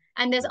me.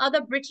 And there's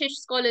other British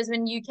scholars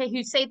in UK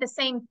who say the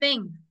same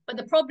thing. But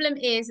the problem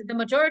is the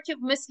majority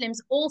of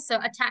Muslims also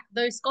attack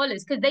those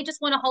scholars because they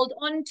just want to hold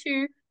on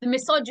to the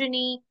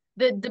misogyny,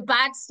 the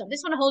bad stuff. They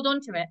just want to hold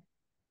on to it.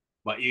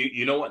 But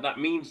you know what that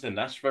means then?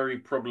 That's very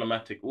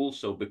problematic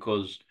also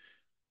because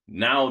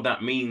now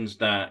that means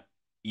that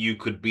you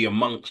could be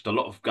amongst a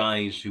lot of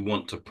guys who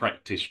want to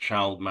practice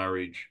child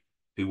marriage,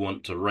 who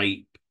want to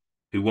rape,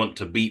 who want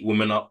to beat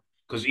women up.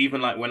 Because even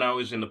like when I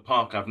was in the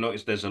park, I've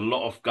noticed there's a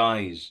lot of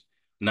guys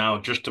now,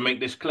 just to make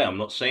this clear, I'm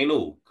not saying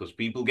all, because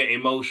people get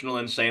emotional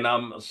and saying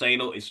I'm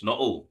saying all, it's not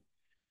all.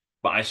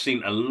 But I've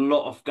seen a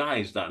lot of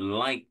guys that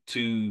like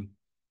to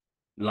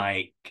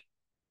like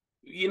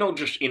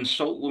just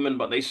insult women,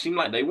 but they seem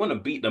like they want to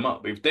beat them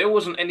up. If there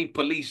wasn't any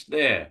police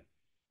there,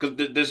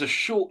 because there's a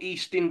short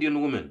East Indian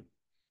woman,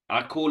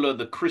 I call her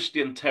the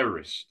Christian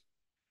terrorist,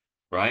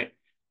 right?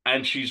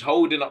 And she's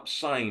holding up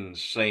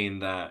signs saying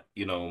that,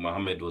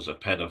 Muhammad was a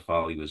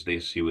pedophile, he was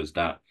this, he was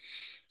that.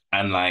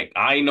 And like,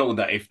 I know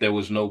that if there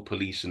was no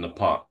police in the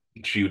park,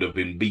 she would have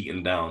been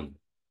beaten down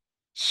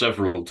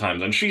several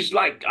times. And she's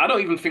like, I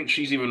don't even think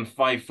she's even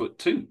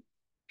 5'2".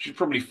 She's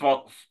probably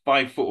 5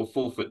 foot or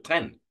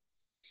 4'10".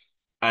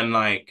 And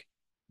like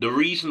the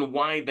reason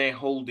why they're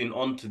holding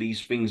on to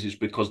these things is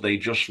because they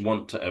just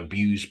want to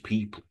abuse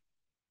people.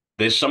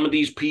 There's some of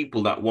these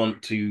people that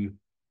want to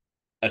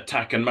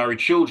attack and marry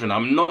children.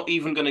 I'm not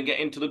even going to get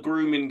into the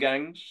grooming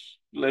gangs.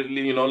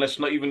 Let's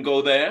not even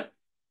go there,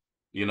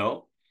 you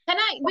know.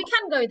 We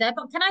can go there,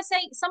 but can I say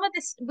some of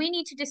this, we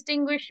need to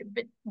distinguish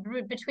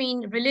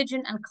between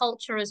religion and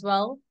culture as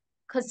well,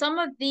 because some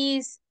of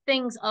these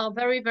things are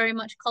very, very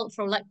much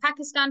cultural. Like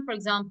Pakistan, for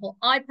example,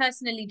 I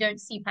personally don't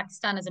see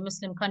Pakistan as a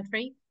Muslim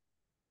country.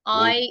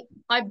 Well,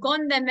 I've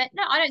gone there.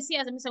 No, I don't see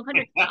it as a Muslim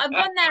country. I've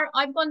gone there.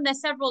 I've gone there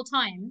several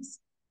times.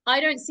 I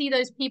don't see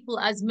those people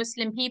as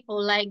Muslim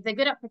people. Like they're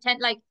good at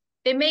pretend. Like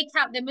they make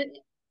out them.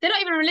 they're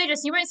not even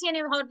religious. You won't see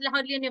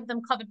hardly any of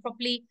them covered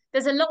properly.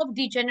 There's a lot of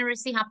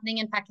degeneracy happening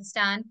in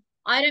Pakistan.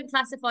 I don't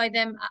classify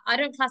them. I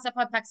don't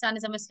classify Pakistan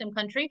as a Muslim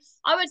country.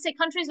 I would say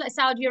countries like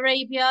Saudi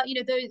Arabia,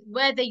 those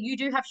where you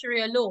do have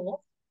Sharia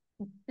law.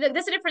 Look,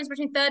 there's a difference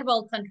between third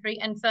world country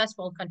and first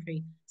world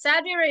country.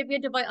 Saudi Arabia,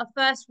 Dubai are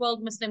first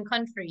world Muslim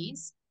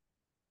countries,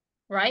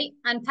 right?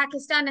 And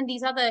Pakistan and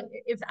these other,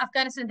 if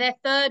Afghanistan, they're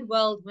third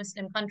world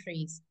Muslim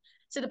countries.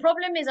 So the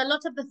problem is a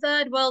lot of the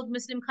third world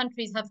Muslim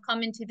countries have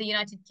come into the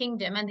United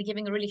Kingdom and they're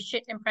giving a really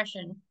shit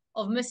impression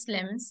of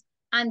Muslims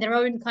and their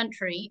own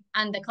country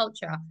and the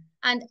culture.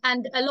 And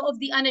a lot of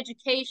the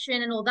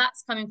uneducation and all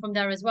that's coming from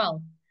there as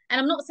well. And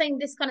I'm not saying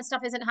this kind of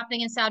stuff isn't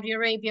happening in Saudi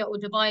Arabia or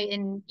Dubai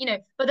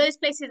but those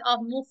places are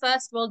more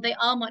first world, they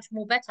are much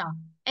more better.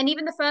 And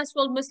even the first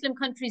world Muslim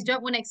countries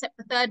don't want to accept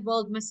the third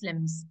world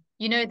Muslims.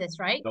 You know this,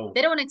 right? No,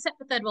 They don't want to accept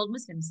the third world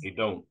Muslims. they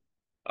don't.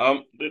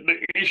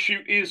 The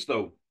issue is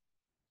though,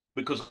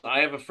 because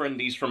I have a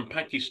friend, he's from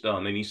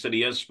Pakistan, and he said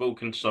he has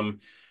spoken to some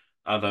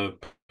other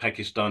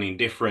Pakistani in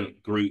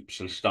different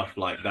groups and stuff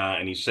like that.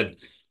 And he said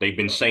they've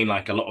been saying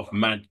like a lot of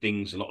mad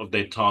things. A lot of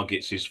their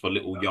targets is for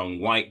little young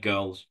white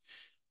girls.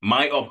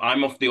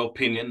 I'm of the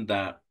opinion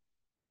that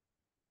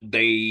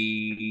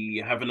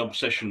they have an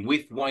obsession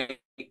with white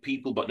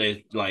people, but they're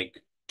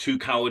like too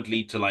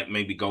cowardly to like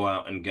maybe go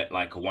out and get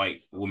like a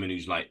white woman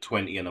who's like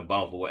 20 and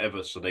above or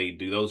whatever. So they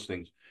do those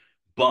things.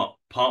 But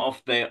part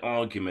of their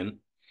argument,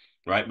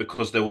 right?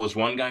 Because there was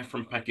one guy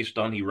from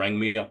Pakistan, he rang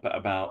me up at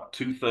about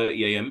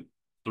 2:30 a.m.,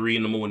 3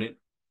 in the morning,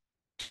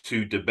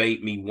 to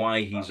debate me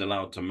why he's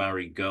allowed to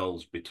marry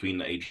girls between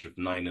the age of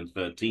 9 and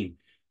 13.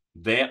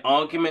 Their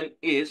argument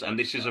is, and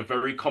this is a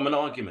very common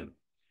argument,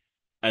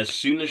 as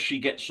soon as she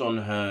gets on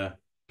her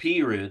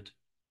period,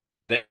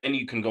 then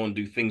you can go and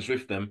do things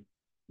with them.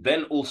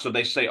 Then also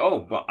they say, oh,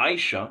 but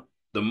Aisha,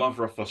 the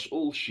mother of us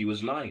all, she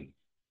was 9.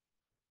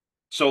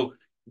 So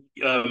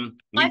we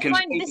I can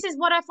find say, this is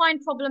what I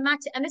find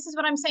problematic, and this is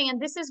what I'm saying,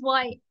 and this is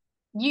why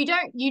you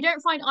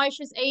don't find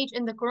Aisha's age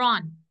in the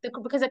Quran,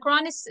 because the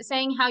Quran is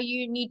saying how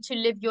you need to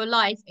live your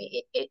life.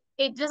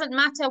 It doesn't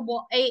matter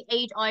what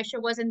age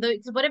Aisha was in the,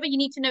 because whatever you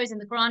need to know is in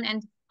the Quran,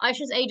 and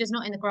Aisha's age is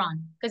not in the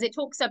Quran because it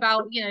talks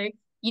about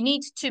you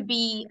need to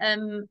be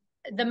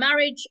the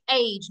marriage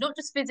age, not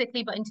just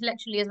physically but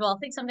intellectually as well. I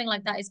think something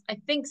like that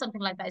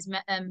is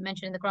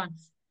mentioned in the Quran.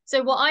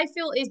 So what I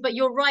feel is, but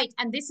you're right,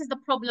 and this is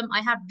the problem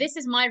I have. This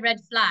is my red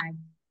flag.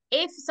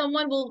 If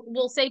someone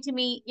will say to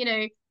me,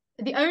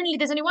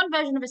 there's only one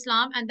version of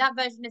Islam, and that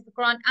version is the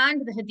Quran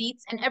and the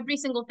Hadiths, and every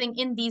single thing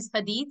in these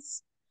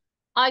Hadiths,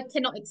 I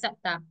cannot accept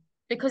that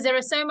because there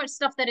is so much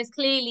stuff that is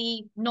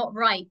clearly not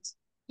right,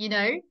 you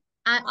know.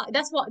 And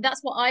that's what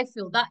I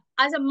feel. That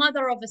as a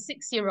mother of a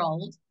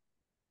 6-year-old,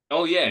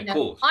 oh yeah, of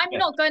course, I'm yeah,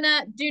 not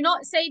gonna, do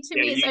not say to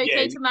yeah, me it's yeah,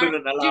 okay to you marry.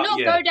 couldn't Do allow, not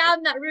yeah, go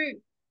down that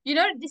route.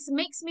 This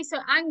makes me so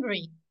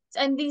angry.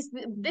 And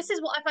this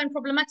is what I find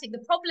problematic.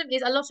 The problem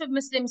is a lot of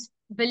Muslims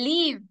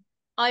believe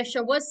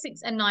Aisha was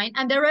 6 and 9,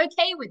 and they're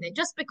okay with it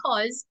just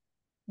because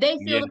they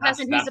feel yeah, the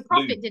person who's that's the loose,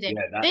 prophet did it.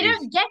 yeah, that They is,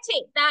 don't get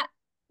it that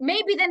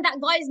maybe then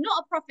that guy is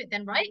not a prophet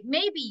then, right?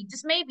 Maybe,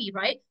 just maybe,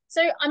 right?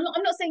 So I'm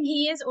not saying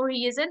he is or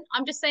he isn't.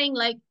 I'm just saying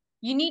like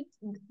you need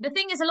the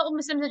thing is a lot of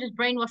Muslims are just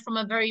brainwashed from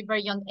a very,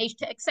 very young age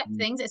to accept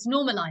things. It's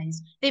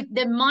normalized.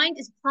 Their mind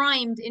is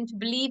primed into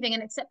believing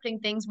and accepting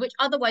things which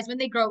otherwise when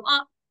they grow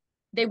up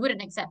they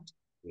wouldn't accept.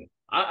 yeah.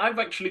 I've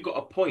actually got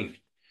a point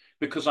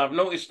because I've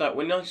noticed that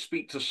when I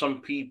speak to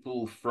some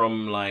people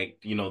from like,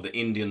 the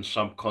Indian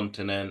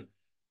subcontinent,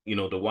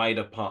 the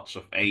wider parts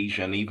of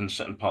Asia and even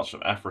certain parts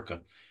of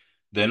Africa,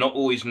 they're not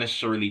always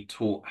necessarily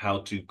taught how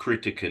to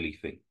critically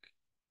think,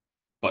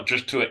 but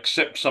just to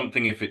accept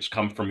something if it's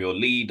come from your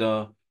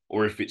leader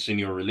or if it's in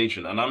your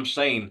religion. And I'm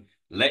saying,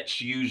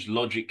 let's use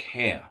logic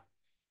here.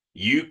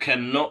 You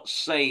cannot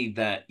say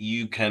that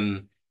you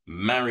can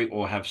marry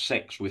or have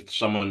sex with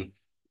someone,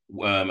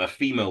 a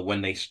female,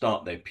 when they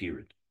start their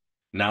period.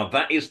 Now,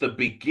 that is the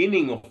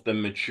beginning of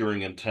them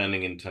maturing and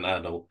turning into an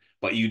adult,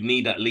 but you'd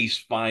need at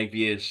least 5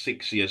 years,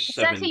 6 years,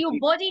 Exactly, 7 your years.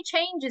 body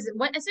changes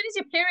when as soon as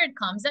your period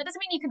comes. That doesn't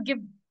mean you can give.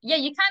 Yeah,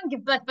 you can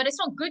give birth, but it's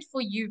not good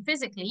for you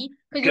physically You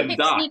because your can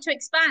hips die. need to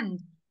expand.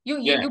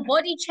 Yeah, Your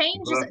body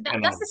changes. birth That's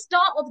the canal.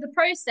 start of the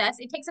process.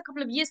 It takes a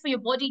couple of years for your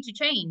body to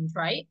change,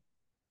 right?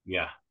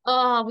 Yeah.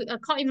 Oh, I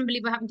can't even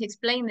believe we're having to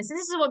explain this.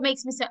 This is what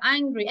makes me so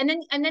angry. And then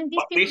these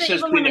But people this don't has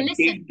even want been to a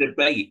listen. big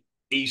debate.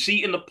 You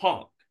see, in the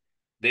park,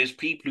 there's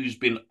people who's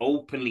been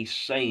openly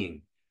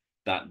saying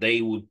that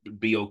they would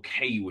be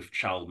okay with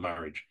child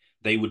marriage.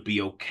 They would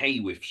be okay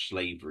with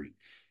slavery.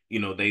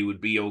 They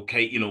would be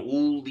okay,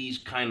 all these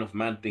kind of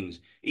mad things.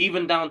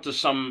 Even down to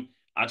some,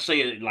 I'd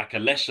say like a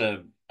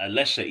lesser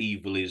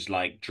evil is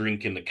like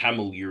drinking the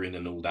camel urine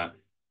and all that.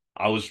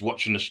 I was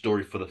watching the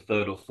story for the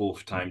third or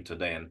fourth time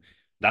today, and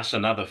that's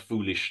another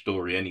foolish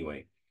story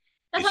anyway.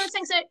 That's what I'm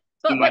It's saying.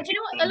 So, but like do you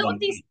know what? A lot of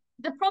these,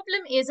 the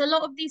problem is a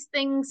lot of these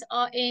things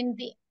are in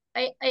the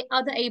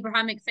other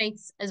Abrahamic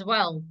faiths as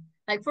well.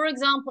 Like, for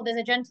example, there's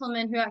a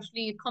gentleman who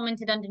actually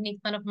commented underneath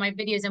one of my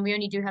videos, and we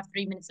only do have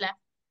 3 minutes left.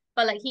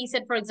 But like he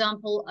said, for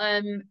example,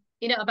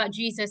 about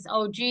Jesus.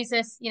 Oh,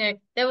 Jesus,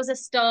 there was a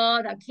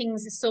star that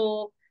kings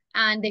saw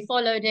and they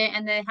followed it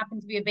and there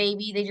happened to be a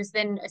baby. They just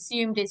then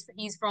assumed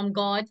he's from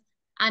God.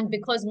 And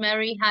because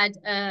Mary had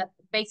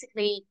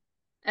basically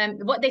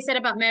what they said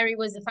about Mary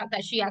was the fact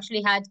that she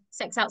actually had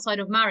sex outside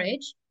of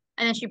marriage,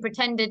 and then she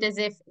pretended as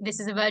if this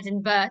is a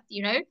virgin birth,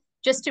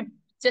 just to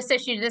just so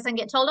she doesn't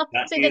get told off.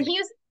 That So then is,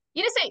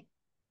 here's, so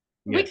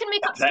we yeah, can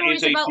make up that is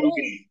stories a about all.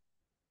 Jewish,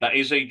 that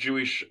is a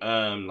Jewish,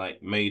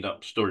 like made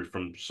up story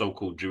from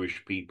so-called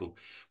Jewish people.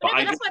 But But no,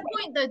 I but that's just,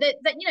 my point though,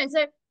 that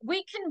so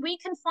we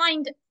can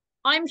find,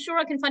 I'm sure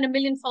I can find a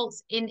million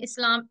faults in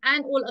Islam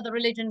and all other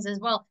religions as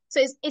well.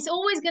 So it's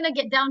always gonna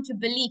get down to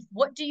belief.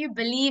 What do you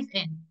believe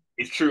in?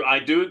 it's true. I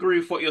do agree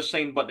with what you're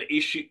saying, but the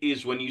issue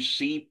is when you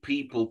see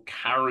people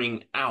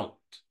carrying out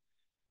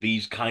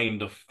these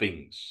kind of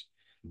things.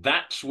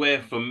 That's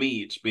where, for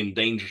me, it's been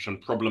dangerous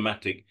and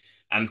problematic.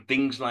 And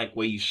things like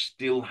where you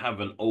still have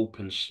an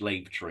open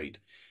slave trade.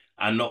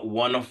 And not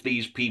one of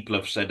these people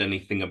have said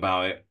anything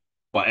about it.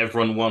 But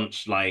everyone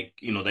wants, like,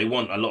 they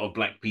want a lot of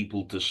black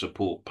people to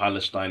support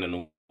Palestine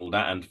and all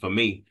that. And for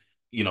me,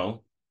 you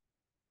know,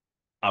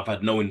 I've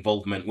had no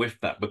involvement with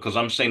that because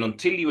I'm saying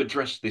until you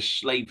address this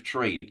slave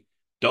trade,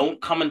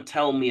 don't come and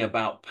tell me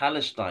about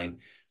Palestine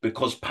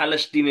because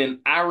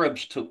Palestinian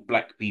Arabs took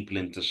black people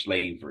into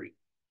slavery.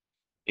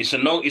 It's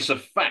a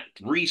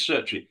fact.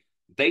 Research it.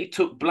 They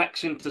took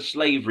blacks into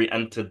slavery,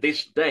 and to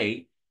this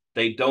day,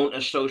 they don't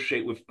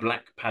associate with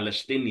black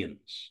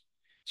Palestinians.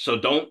 So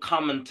don't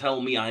come and tell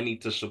me I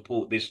need to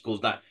support this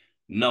because that.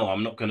 No,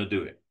 I'm not going to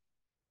do it.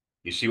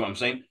 You see what I'm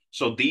saying?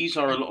 So these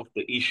are a lot of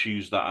the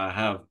issues that I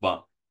have,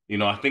 but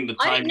I think the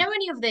I didn't time. know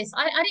any of this.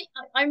 I didn't.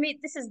 I mean,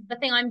 this is the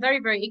thing. I'm very,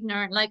 very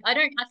ignorant. Like, I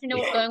don't actually know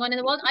what's going on in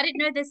the world. I didn't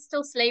know there's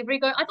still slavery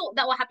going. I thought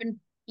that what happened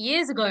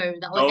years ago.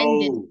 That what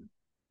ended. Oh,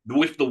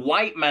 with the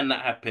white man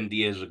that happened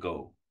years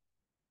ago,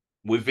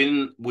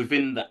 within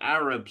the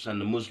Arabs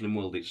and the Muslim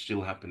world, it's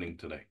still happening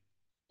today.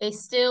 They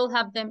still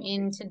have them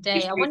in It's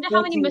today. I been wonder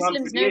how many 1400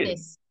 Muslims know years.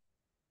 this.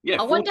 Yeah,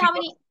 I wonder how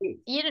many. 1400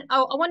 years.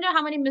 I wonder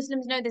how many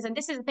Muslims know this. And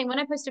this is the thing. When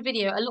I post a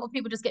video, a lot of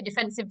people just get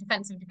defensive,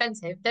 defensive,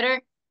 defensive. They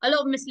don't. A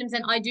lot of Muslims,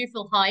 and I do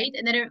feel, hide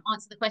and they don't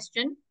answer the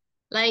question.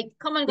 Like,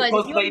 come on, guys.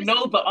 If Because you're a they Muslim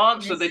know the watching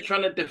answer, they're this,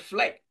 trying to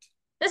deflect.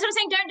 that's what I'm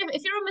saying. Don't,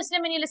 if you're a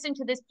Muslim and you're listening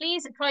to this,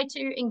 please try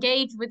to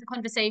engage with the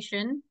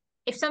conversation.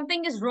 If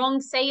something is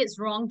wrong, say it's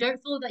wrong.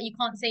 Don't feel that you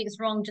can't say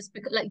it's wrong just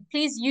because, like,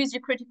 please use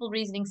your critical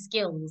reasoning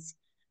skills.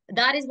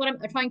 That is what I'm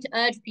trying to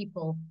urge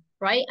people,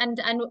 right? And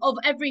of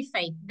every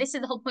faith, this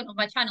is the whole point of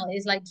my channel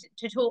is like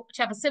to talk,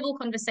 to have a civil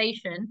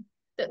conversation.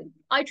 That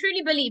I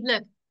truly believe.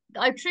 Look,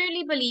 I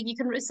truly believe you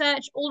can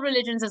research all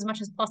religions as much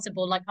as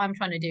possible, like I'm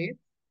trying to do.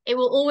 It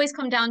will always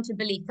come down to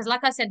belief because,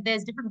 like I said,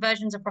 there's different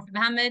versions of Prophet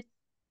Muhammad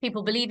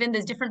people believe in.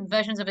 There's different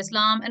versions of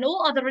Islam and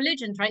all other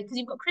religions, right? Because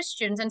you've got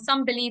Christians and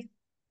some believe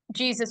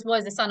Jesus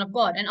was the son of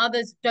God and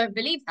others don't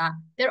believe that.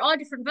 There are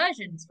different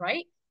versions,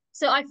 right?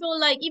 So I feel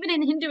like even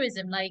in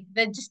Hinduism, like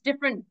they're just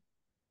different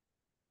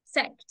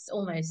sects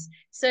almost.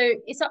 So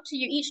it's up to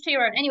you, each to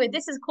your own. Anyway,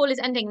 this is call is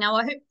ending now.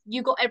 I hope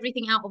you got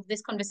everything out of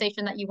this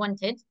conversation that you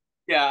wanted.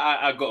 Yeah,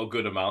 I got a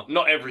good amount.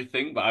 Not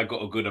everything, but I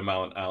got a good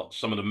amount out.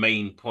 Some of the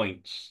main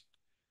points.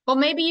 Or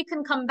maybe you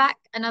can come back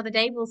another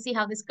day. We'll see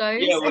how this Yeah,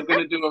 goes. we're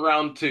gonna do a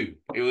round two.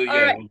 All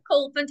Yeah, right,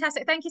 cool,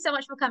 fantastic. Thank you so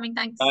much for coming.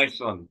 Thanks. nice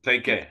one.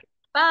 Take care.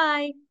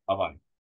 Bye. Bye bye.